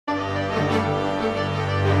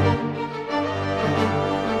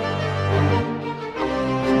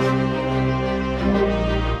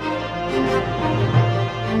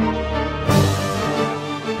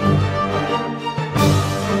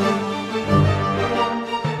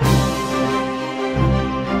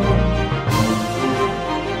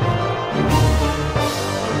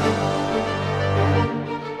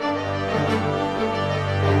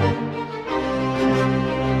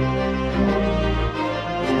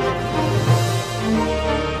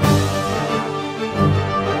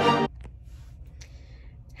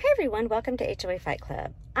everyone. Welcome to HOA Fight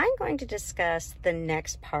Club. I'm going to discuss the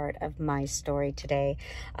next part of my story today,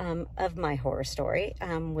 of my horror story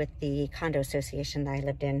with the condo association that I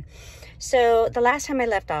lived in. So the last time I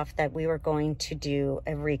left off that we were going to do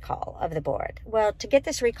a recall of the board. Well, to get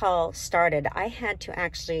this recall started, I had to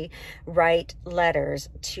actually write letters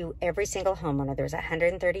to every single homeowner. There was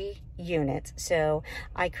 130 units. So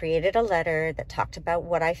I created a letter that talked about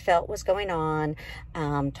what I felt was going on,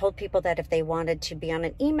 told people that if they wanted to be on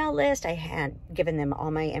an email list, I had given them all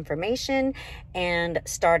my information and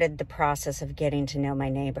started the process of getting to know my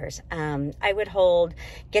neighbors. I would hold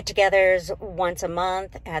get-togethers once a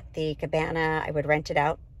month at the cabana. I would rent it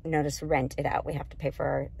out. Notice rent it out. We have to pay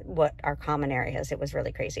for what our common areas. It was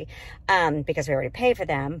really crazy because we already pay for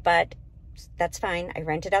them, but that's fine. I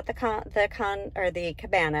rented out the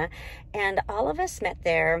cabana, and all of us met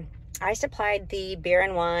there. I supplied the beer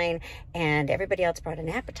and wine, and everybody else brought an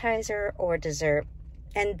appetizer or dessert.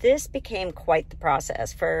 And this became quite the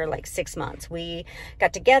process for like 6 months. We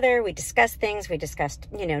got together, we discussed things, we discussed,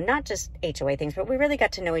 not just HOA things, but we really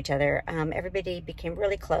got to know each other. Everybody became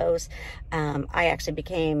really close. I actually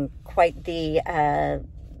became quite the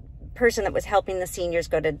person that was helping the seniors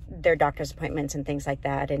go to their doctor's appointments and things like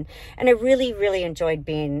that. And I really, really enjoyed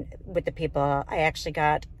being with the people. I actually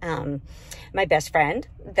got my best friend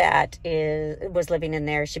that was living in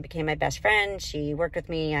there. She became my best friend. She worked with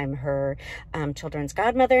me. I'm her children's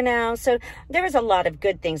godmother now. So there was a lot of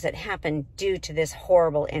good things that happened due to this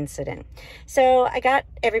horrible incident. So I got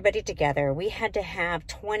everybody together. We had to have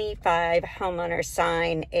 25 homeowners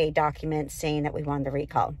sign a document saying that we won the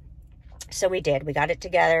recall. So we did. We got it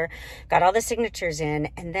together, got all the signatures in,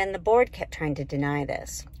 and then the board kept trying to deny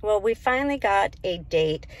this. Well, we finally got a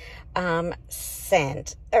date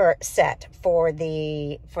set for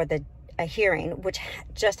a hearing, which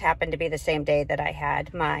just happened to be the same day that I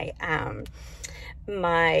had my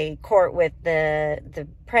court with the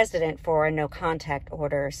president for a no contact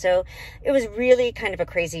order. So it was really kind of a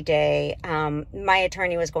crazy day. My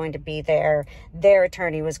attorney was going to be there. Their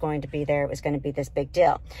attorney was going to be there. It was going to be this big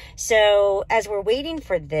deal. So as we're waiting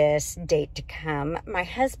for this date to come, my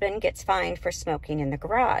husband gets fined for smoking in the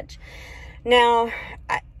garage. Now,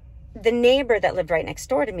 the neighbor that lived right next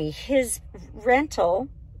door to me, his rental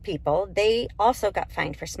people, they also got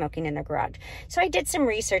fined for smoking in the garage. So I did some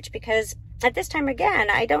research because at this time, again,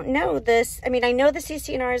 I don't know this. I mean, I know the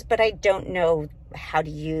CC&Rs, but I don't know how to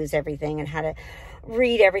use everything and how to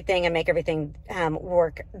read everything and make everything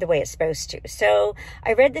work the way it's supposed to. So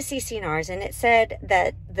I read the CC&Rs, and it said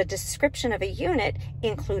that the description of a unit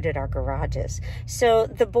included our garages. So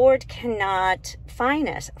the board cannot fine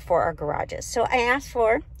us for our garages. So I asked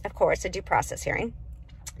for, of course, a due process hearing.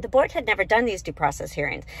 The board had never done these due process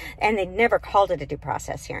hearings, and they never called it a due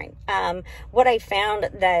process hearing. What I found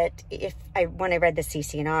that when I read the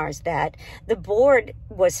CC&Rs, that the board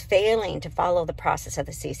was failing to follow the process of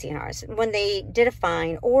the CC&Rs. When they did a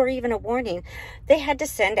fine or even a warning, they had to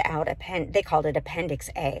send out they called it Appendix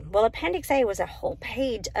A. Well, Appendix A was a whole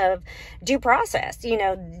page of due process.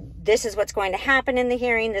 This is what's going to happen in the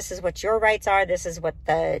hearing. This is what your rights are. This is what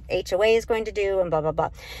the HOA is going to do, and blah, blah, blah.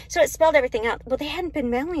 So it spelled everything out. Well, they hadn't been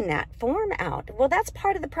mailing that form out. Well, that's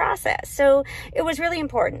part of the process. So it was really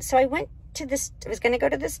important. So I went to this, I was going to go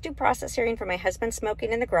to this due process hearing for my husband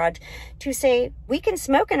smoking in the garage to say, we can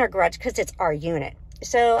smoke in our garage because it's our unit.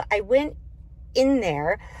 So I went in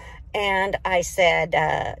there and I said,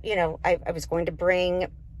 I was going to bring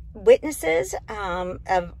witnesses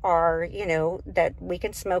of our, that we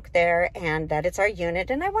can smoke there and that it's our unit.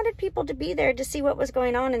 And I wanted people to be there to see what was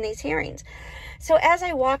going on in these hearings. So as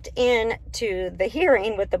I walked in to the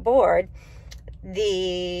hearing with the board,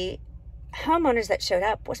 the homeowners that showed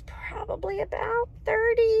up was probably about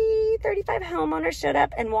 35 homeowners showed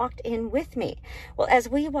up and walked in with me. Well, as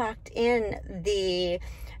we walked in, the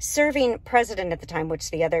serving president at the time, which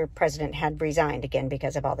the other president had resigned again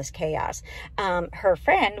because of all this chaos, her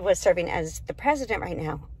friend was serving as the president right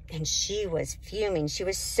now. And she was fuming. She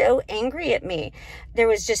was so angry at me. There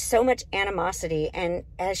was just so much animosity. And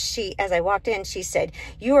as I walked in, she said,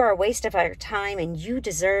 "You are a waste of our time and you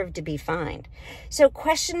deserve to be fined." So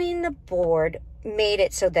questioning the board made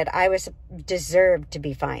it so that I deserved to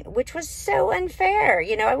be fined, which was so unfair.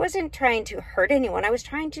 I wasn't trying to hurt anyone. I was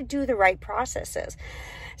trying to do the right processes.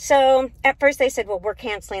 So at first they said, well, we're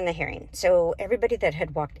canceling the hearing. So everybody that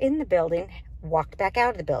had walked in the building walked back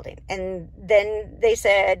out of the building. And then they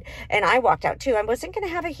said, and I walked out too, I wasn't going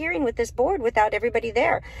to have a hearing with this board without everybody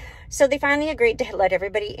there. So they finally agreed to let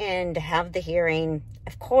everybody in to have the hearing.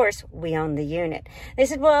 Of course, we own the unit. They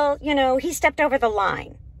said, well, he stepped over the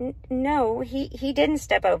line. No, he didn't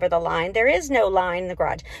step over the line. There is no line in the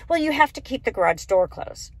garage. Well, you have to keep the garage door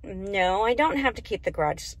closed. No, I don't have to keep the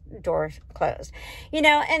garage door closed.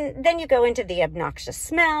 And then you go into the obnoxious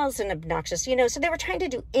smells and obnoxious, so they were trying to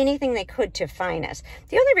do anything they could to fine us.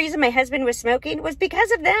 The only reason my husband was smoking was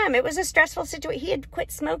because of them. It was a stressful situation. He had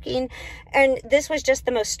quit smoking, and this was just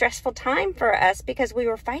the most stressful time for us because we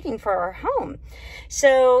were fighting for our home.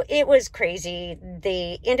 So it was crazy.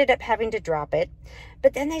 They ended up having to drop it.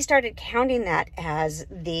 But then they started counting that as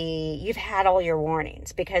you've had all your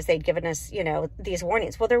warnings, because they'd given us, these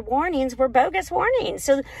warnings. Well, their warnings were bogus warnings.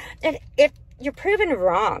 So if you're proven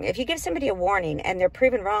wrong, if you give somebody a warning and they're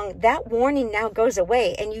proven wrong, that warning now goes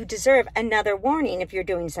away and you deserve another warning if you're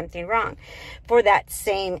doing something wrong for that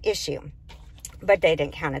same issue. But they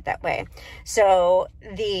didn't count it that way. So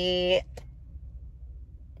we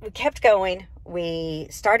kept going. We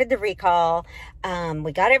started the recall.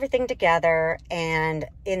 We got everything together. And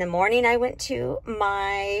in the morning, I went to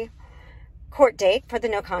my court date for the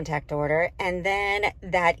no contact order. And then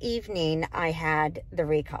that evening, I had the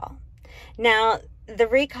recall. Now, the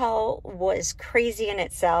recall was crazy in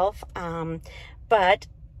itself, but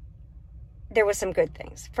there was some good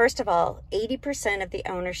things. First of all, 80% of the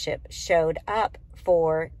ownership showed up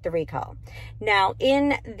for the recall. Now,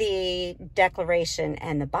 in the declaration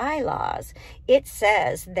and the bylaws, it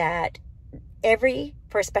says that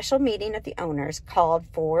for a special meeting of the owners called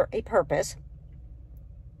for a purpose,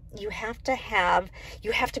 you have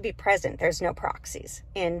to be present. There's no proxies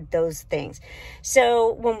in those things.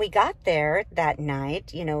 So when we got there that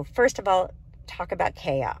night, first of all, talk about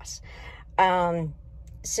chaos.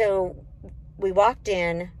 So we walked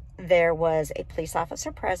in, there was a police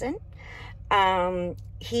officer present.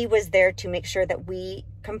 He was there to make sure that we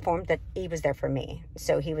conformed, that he was there for me.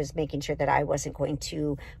 So he was making sure that I wasn't going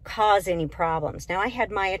to cause any problems. Now I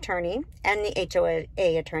had my attorney and the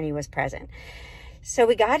HOA attorney was present. So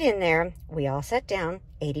we got in there, we all sat down,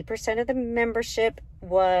 80% of the membership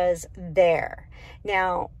was there.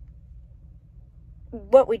 Now,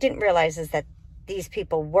 what we didn't realize is that these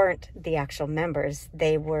people weren't the actual members,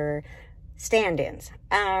 they were stand-ins.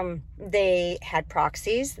 They had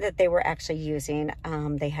proxies that they were actually using.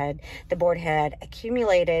 The board had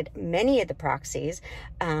accumulated many of the proxies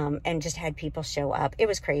and just had people show up. It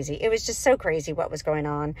was crazy. It was just so crazy what was going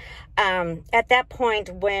on. At that point,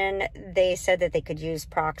 when they said that they could use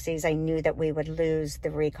proxies, I knew that we would lose the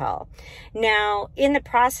recall. Now, in the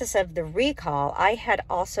process of the recall, I had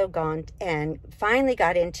also gone and finally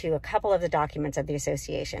got into a couple of the documents of the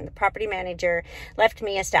association. The property manager left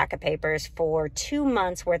me a stack of papers for 2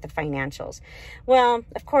 months worth of financials. Well,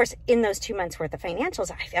 of course, in those 2 months worth of financials,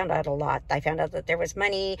 I found out a lot. I found out that there was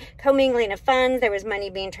money commingling of funds. There was money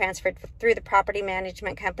being transferred through the property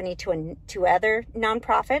management company to other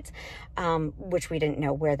nonprofits, which we didn't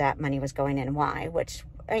know where that money was going and why,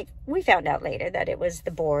 we found out later that it was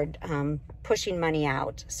the board pushing money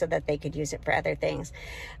out so that they could use it for other things.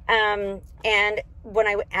 And when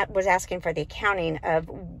I was asking for the accounting of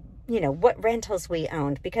what rentals we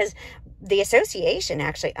owned, because the association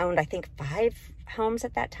actually owned, I think, 5 homes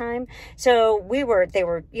at that time. So they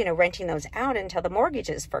were, renting those out until the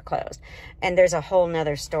mortgages foreclosed. And there's a whole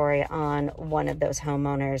nother story on one of those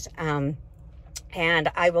homeowners.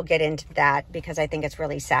 And I will get into that because I think it's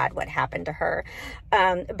really sad what happened to her.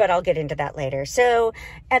 But I'll get into that later. So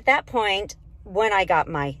at that point, when I got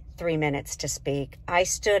my 3 minutes to speak, I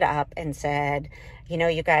stood up and said,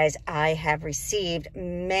 you guys, I have received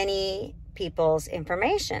many people's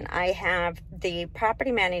information. The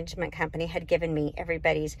property management company had given me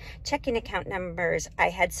everybody's checking account numbers. I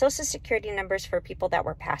had social security numbers for people that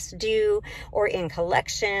were past due or in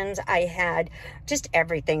collections. I had just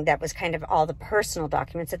everything that was kind of all the personal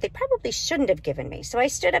documents that they probably shouldn't have given me. So I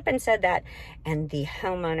stood up and said that, and the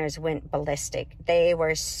homeowners went ballistic. They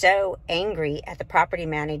were so angry at the property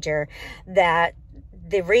manager that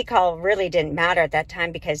the recall really didn't matter at that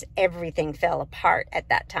time because everything fell apart at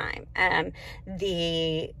that time.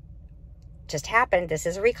 Just happened. This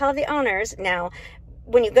is a recall of the owners. Now,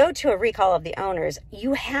 when you go to a recall of the owners,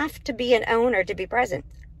 you have to be an owner to be present.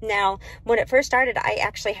 Now, when it first started, I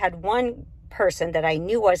actually had one person that I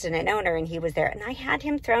knew wasn't an owner, and he was there, and I had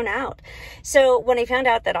him thrown out. So when I found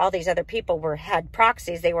out that all these other people had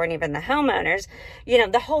proxies, they weren't even the homeowners,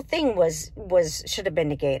 the whole thing should have been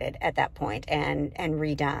negated at that point and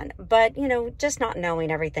redone. But just not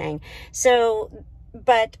knowing everything. So,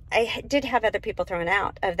 but I did have other people thrown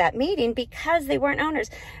out of that meeting because they weren't owners.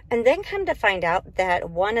 And then come to find out that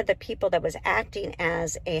one of the people that was acting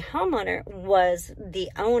as a homeowner was the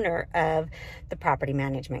owner of the property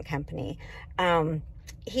management company.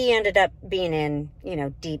 he ended up being in,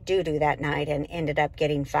 deep doo-doo that night and ended up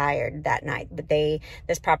getting fired that night. But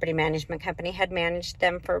this property management company had managed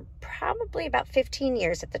them for probably about 15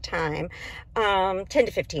 years at the time, 10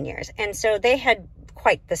 to 15 years. And so they had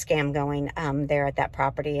quite the scam going there at that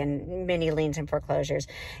property, and many liens and foreclosures,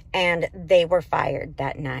 and they were fired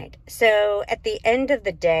that night. So at the end of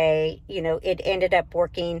the day, it ended up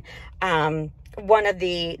working. One of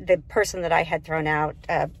the person that I had thrown out,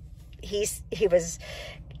 he was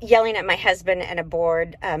yelling at my husband and a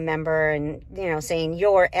board member, and saying,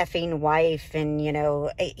 "Your effing wife," and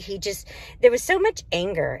there was so much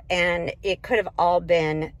anger, and it could have all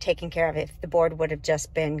been taken care of if the board would have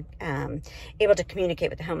just been able to communicate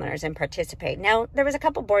with the homeowners and participate. Now, there was a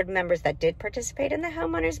couple board members that did participate in the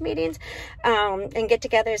homeowners meetings and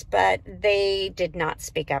get-togethers, but they did not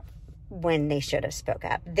speak up when they should have spoke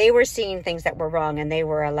up. They were seeing things that were wrong, and they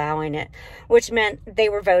were allowing it, which meant they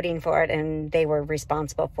were voting for it, and they were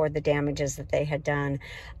responsible for the damages that they had done.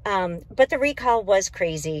 But the recall was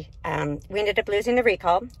crazy. We ended up losing the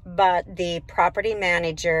recall, but the property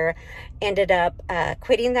manager ended up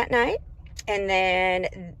quitting that night. And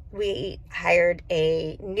then they hired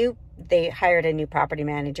a new property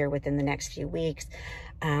manager within the next few weeks.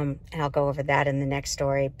 And I'll go over that in the next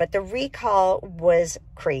story. But the recall was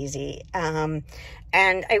crazy.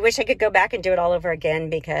 And I wish I could go back and do it all over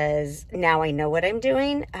again, because now I know what I'm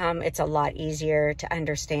doing. It's a lot easier to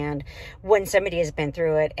understand when somebody has been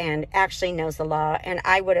through it and actually knows the law. And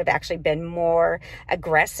I would have actually been more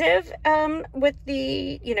aggressive with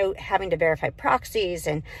the, having to verify proxies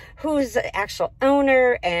and who's the actual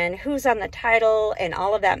owner and who's on the title, and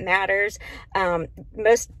all of that matters.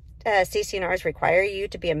 Most CC&Rs require you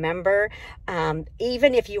to be a member.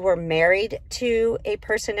 Even if you were married to a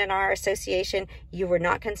person in our association, you were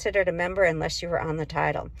not considered a member unless you were on the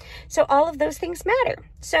title. So all of those things matter.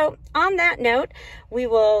 So on that note, we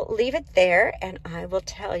will leave it there, and I will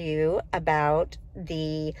tell you about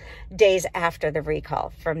the days after the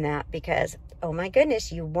recall from that, because oh my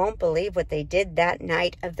goodness, you won't believe what they did that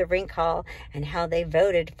night of the recall and how they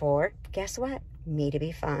voted for, guess what? Me to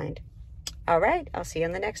be fined. All right, I'll see you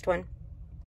on the next one.